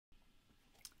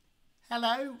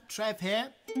Hello, Trev here.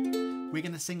 We're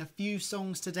going to sing a few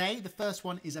songs today. The first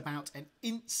one is about an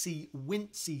Eency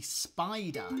Weency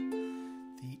spider.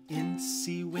 The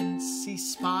Eency Weency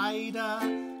spider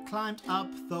climbed up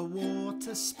the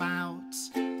water spout.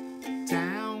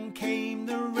 Down came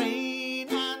the rain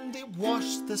and it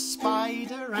washed the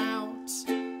spider out.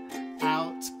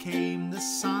 Out came the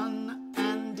sun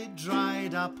and it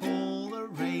dried up all the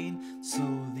rain. So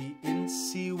the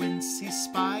Eency Weency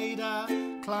spider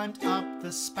climbed up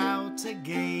the spout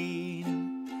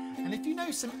again. And if you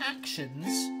know some actions,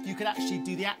 you could actually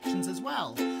do the actions as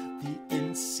well. The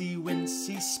Eency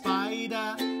Weency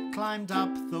spider climbed up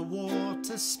the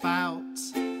water spout.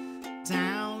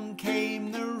 Down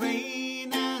came the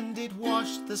rain and it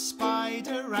washed the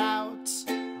spider out.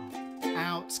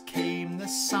 Out came the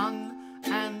sun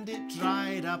and it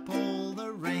dried up all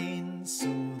the rain. So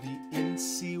the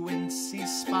Eency Weency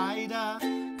spider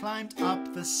climbed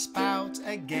up the spout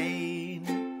again.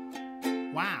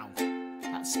 Wow,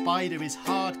 that spider is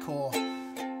hardcore.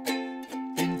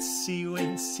 Eency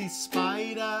Weency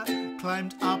spider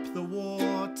climbed up the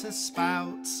water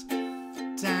spout.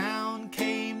 Down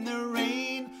came the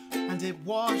rain and it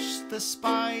washed the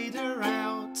spider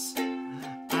out.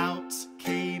 Out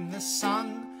came the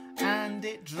sun and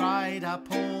it dried up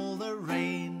all the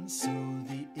rain. So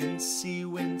the Eency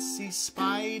Weency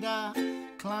spider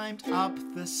climbed up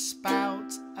the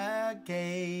spout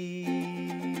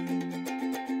again.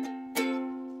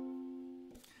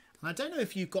 And I don't know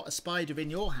if you've got a spider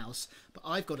in your house, but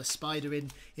I've got a spider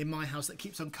in my house that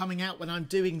keeps on coming out when I'm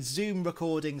doing Zoom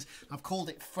recordings. I've called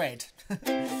it Fred.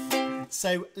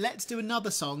 So let's do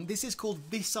another song. This is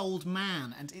called This Old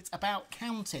Man, and it's about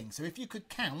counting. So if you could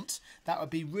count, that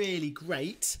would be really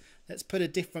great. Let's put a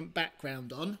different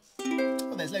background on.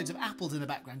 Oh, there's loads of apples in the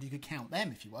background. You could count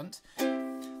them if you want.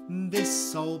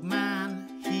 This old man,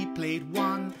 he played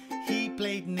one. He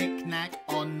played knick-knack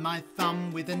on my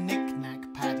thumb with a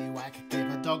knick-knack, paddywhack,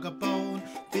 give a dog a bone.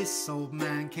 This old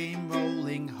man came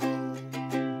rolling home.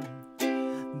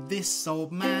 This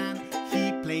old man,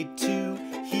 he played two.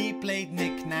 He played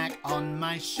knick-knack on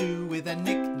my shoe with a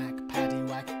knick-knack,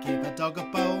 paddywhack, give a dog a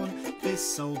bone.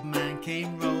 This old man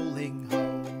came rolling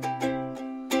home.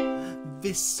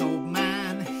 This old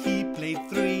man, he played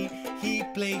three. He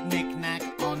played knick-knack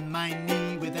on my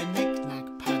knee with a knick-knack,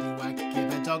 paddywhack,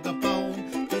 give a dog a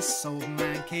bone. This old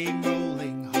man came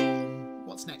rolling home.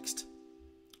 What's next?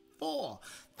 Four.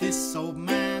 This old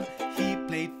man, he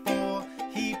played four.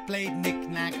 He played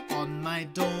knick-knack on my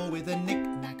door with a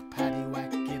knick-knack,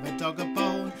 paddywhack, give a dog a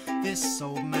bone. This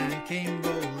old man came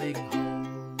rolling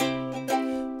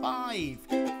home. Five.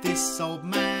 This old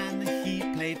man, he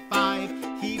played five.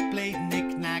 He played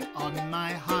knick-knack on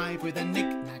my hive with a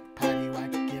knick-knack,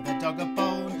 paddywhack, give a dog a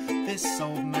bone. This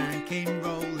old man came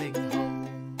rolling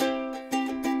home.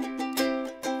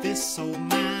 This old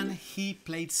man, he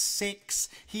played six.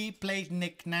 He played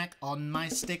knick-knack on my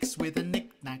sticks with a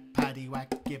knick-knack,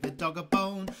 paddywhack, give a dog a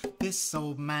bone. This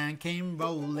old man came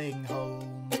rolling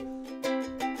home.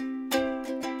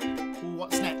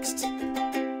 What's next?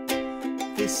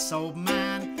 This old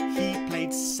man, he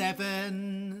played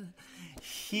seven.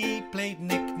 He played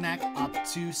knick-knack up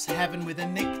to heaven with a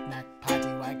knick-knack,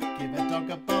 paddywhack, give a dog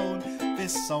a bone.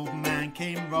 This old man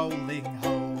came rolling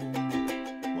home.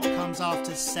 What comes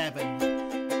after seven?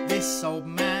 This old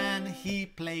man, he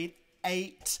played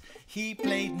eight. He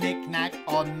played knick-knack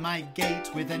on my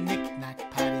gate with a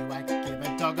knick-knack, paddywhack, give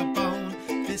a dog a bone.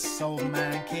 This old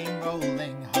man came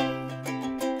rolling home.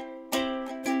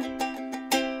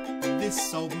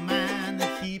 This old man,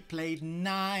 he played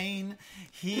nine.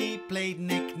 He played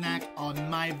knick-knack on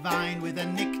my vine with a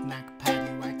knick-knack,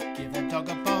 paddywhack, give a dog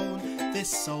a bone.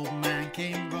 This old man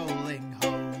came rolling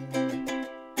home.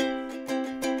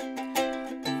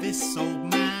 This old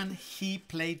man, he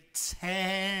played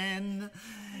 10.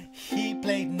 He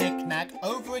played knick-knack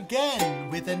over again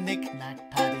with a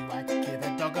knick-knack, paddywhack, give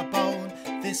a dog a bone.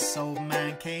 This old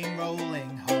man came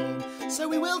rolling home. So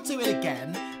we will do it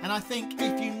again, and I think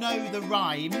if you know the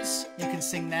rhymes, you can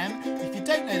sing them. If you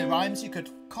don't know the rhymes, you could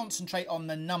concentrate on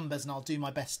the numbers, and I'll do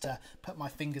my best to put my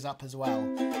fingers up as well.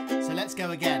 So let's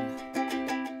go again.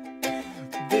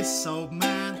 This old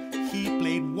man, he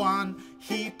played one.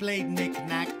 He played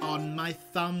knick-knack on my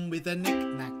thumb with a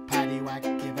knick-knack, paddywhack,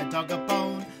 give a dog a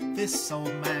bone. This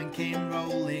old man came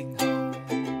rolling home.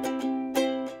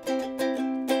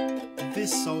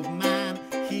 This old man,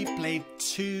 he played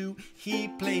two. He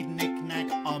played knick-knack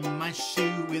on my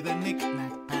shoe with a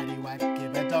knick-knack, paddywhack,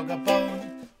 give a dog a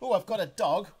bone. Oh, I've got a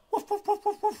dog. Woof, woof, woof,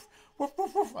 woof, woof. Woof,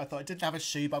 woof, woof. I thought I didn't have a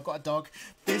shoe, but I've got a dog.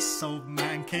 This old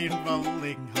man came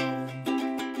rolling home.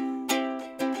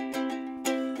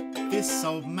 This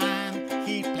old man,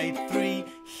 he played 3.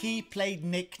 He played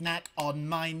knick-knack on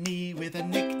my knee with a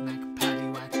knick-knack,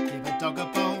 paddywhack, give a dog a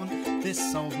bone.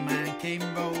 This old man came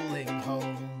rolling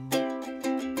home.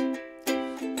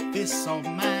 This old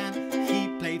man, he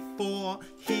played 4.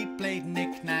 He played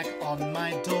knick-knack on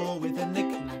my door with a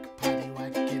knick-knack,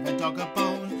 paddywhack, give a dog a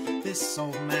bone. This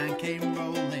old man came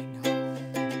rolling home.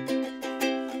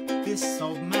 This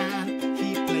old man,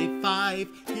 he played 5.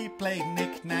 He played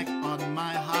knick-knack on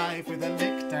my hive with a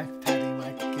knick-knack,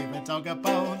 paddywhack, give a dog a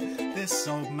bone. This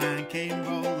old man came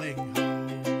rolling home.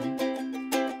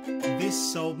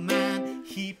 This old man,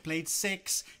 he played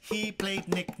 6. He played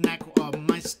knick-knack on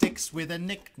my sticks with a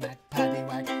knick-knack,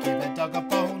 paddywhack, give a dog a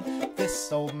bone.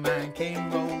 This old man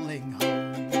came rolling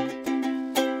home.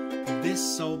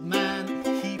 This old man,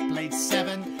 he played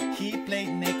 7. He played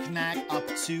knick-knack up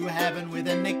to heaven with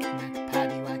a knick-knack,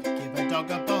 paddywhack, give a dog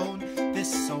a bone.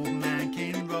 This old man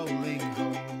came rolling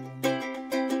home.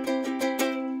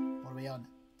 What are we on?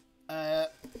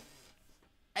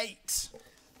 8.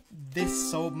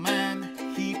 This old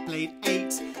man, he played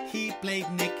 8. He played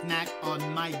knick-knack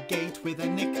on my gate with a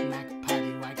knick-knack,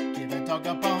 paddywhack, give a dog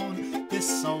a bone.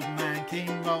 This old man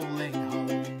came rolling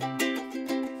home.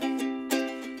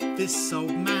 This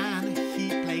old man, he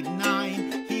played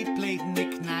 9. He played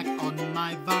knick-knack on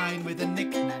my vine with a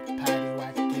knick-knack,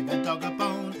 paddywhack, give a dog a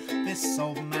bone. This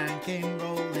old man came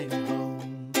rolling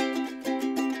home.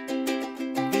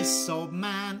 This old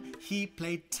man, he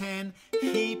played 10.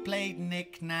 He played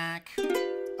knick-knack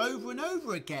over and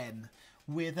over again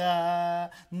with a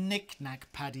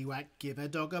knick-knack, paddywhack, give a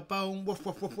dog a bone. Woof,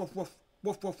 woof, woof, woof, woof,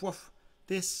 woof, woof, woof.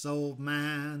 This old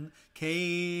man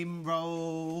came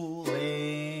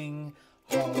rolling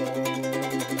home.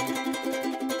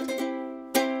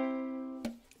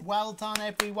 Well done,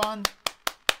 everyone.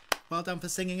 Well done for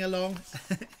singing along.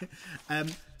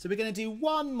 So we're going to do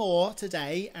one more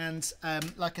today, and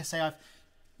like I say, I've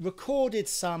recorded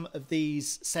some of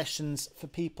these sessions for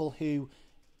people who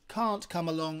can't come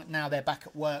along now. They're back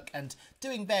at work and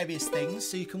doing various things,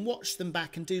 so you can watch them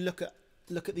back and do look at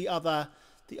the other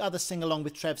sing along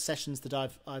with Trev sessions that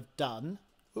I've done.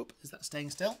 Oop, is that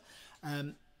staying still?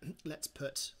 Let's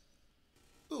put.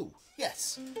 Ooh,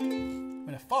 yes. We're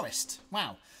in a forest.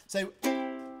 Wow. So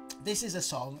this is a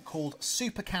song called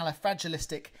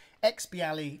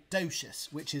Supercalifragilisticexpialidocious,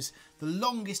 which is the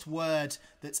longest word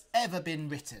that's ever been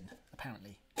written,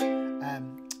 apparently.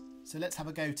 So let's have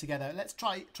a go together. Let's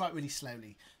try it really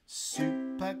slowly.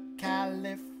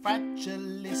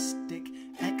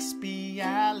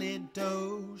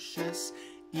 Supercalifragilisticexpialidocious,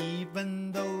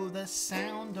 even though the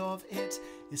sound of it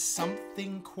is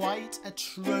something quite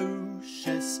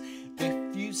atrocious.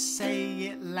 If you say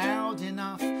it loud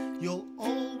enough, you'll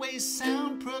always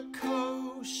sound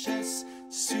precocious.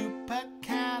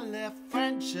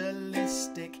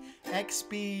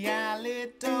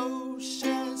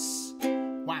 Supercalifragilisticexpialidocious.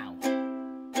 Wow.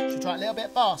 Should we try it a little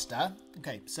bit faster?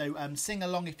 Okay, so sing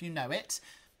along if you know it.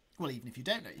 Well, even if you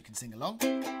don't know it, you can sing along.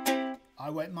 I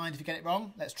won't mind if you get it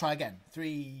wrong. Let's try again.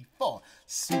 3, 4.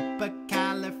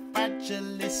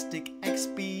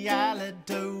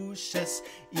 Supercalifragilisticexpialidocious,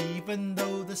 even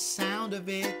though the sound of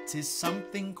it is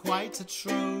something quite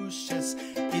atrocious.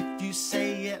 If you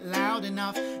say it loud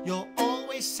enough, you'll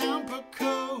always sound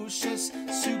precocious.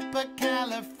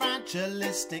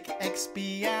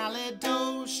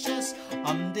 Supercalifragilisticexpialidocious.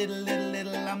 Diddle little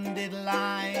little diddle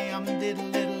I, diddle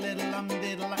little little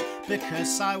diddle I.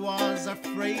 Because I was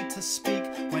afraid to speak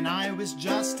when I was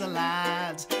just a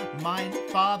lad. My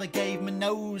father gave my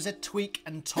nose a tweak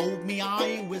and told me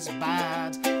I was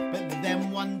bad. But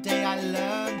then one day I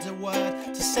learned a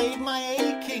word to save my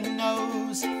aching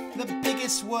nose. The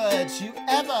biggest words you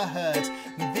ever heard.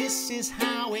 This is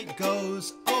how it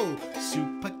goes. Oh,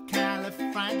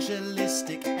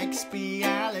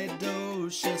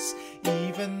 supercalifragilisticexpialidocious,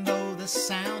 even though the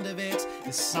sound of it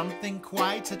is something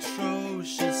quite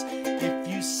atrocious. If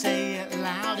you say it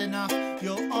loud enough,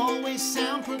 you'll always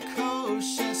sound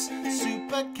precocious.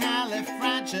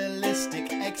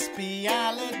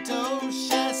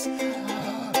 Supercalifragilisticexpialidocious.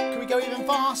 Can we go even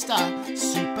faster?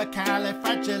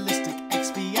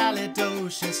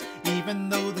 Supercalifragilisticexpialidocious, even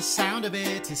though the sound of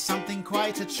it is something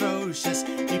quite atrocious.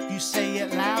 If you say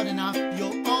it loud enough,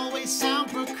 you'll always sound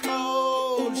precocious.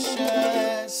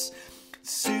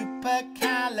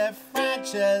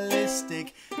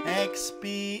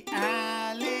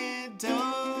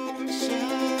 Supercalifragilisticexpialidocious.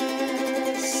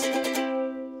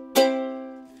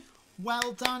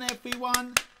 Well done,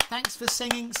 everyone. Thanks for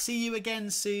singing. See you again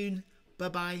soon.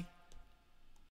 Bye-bye.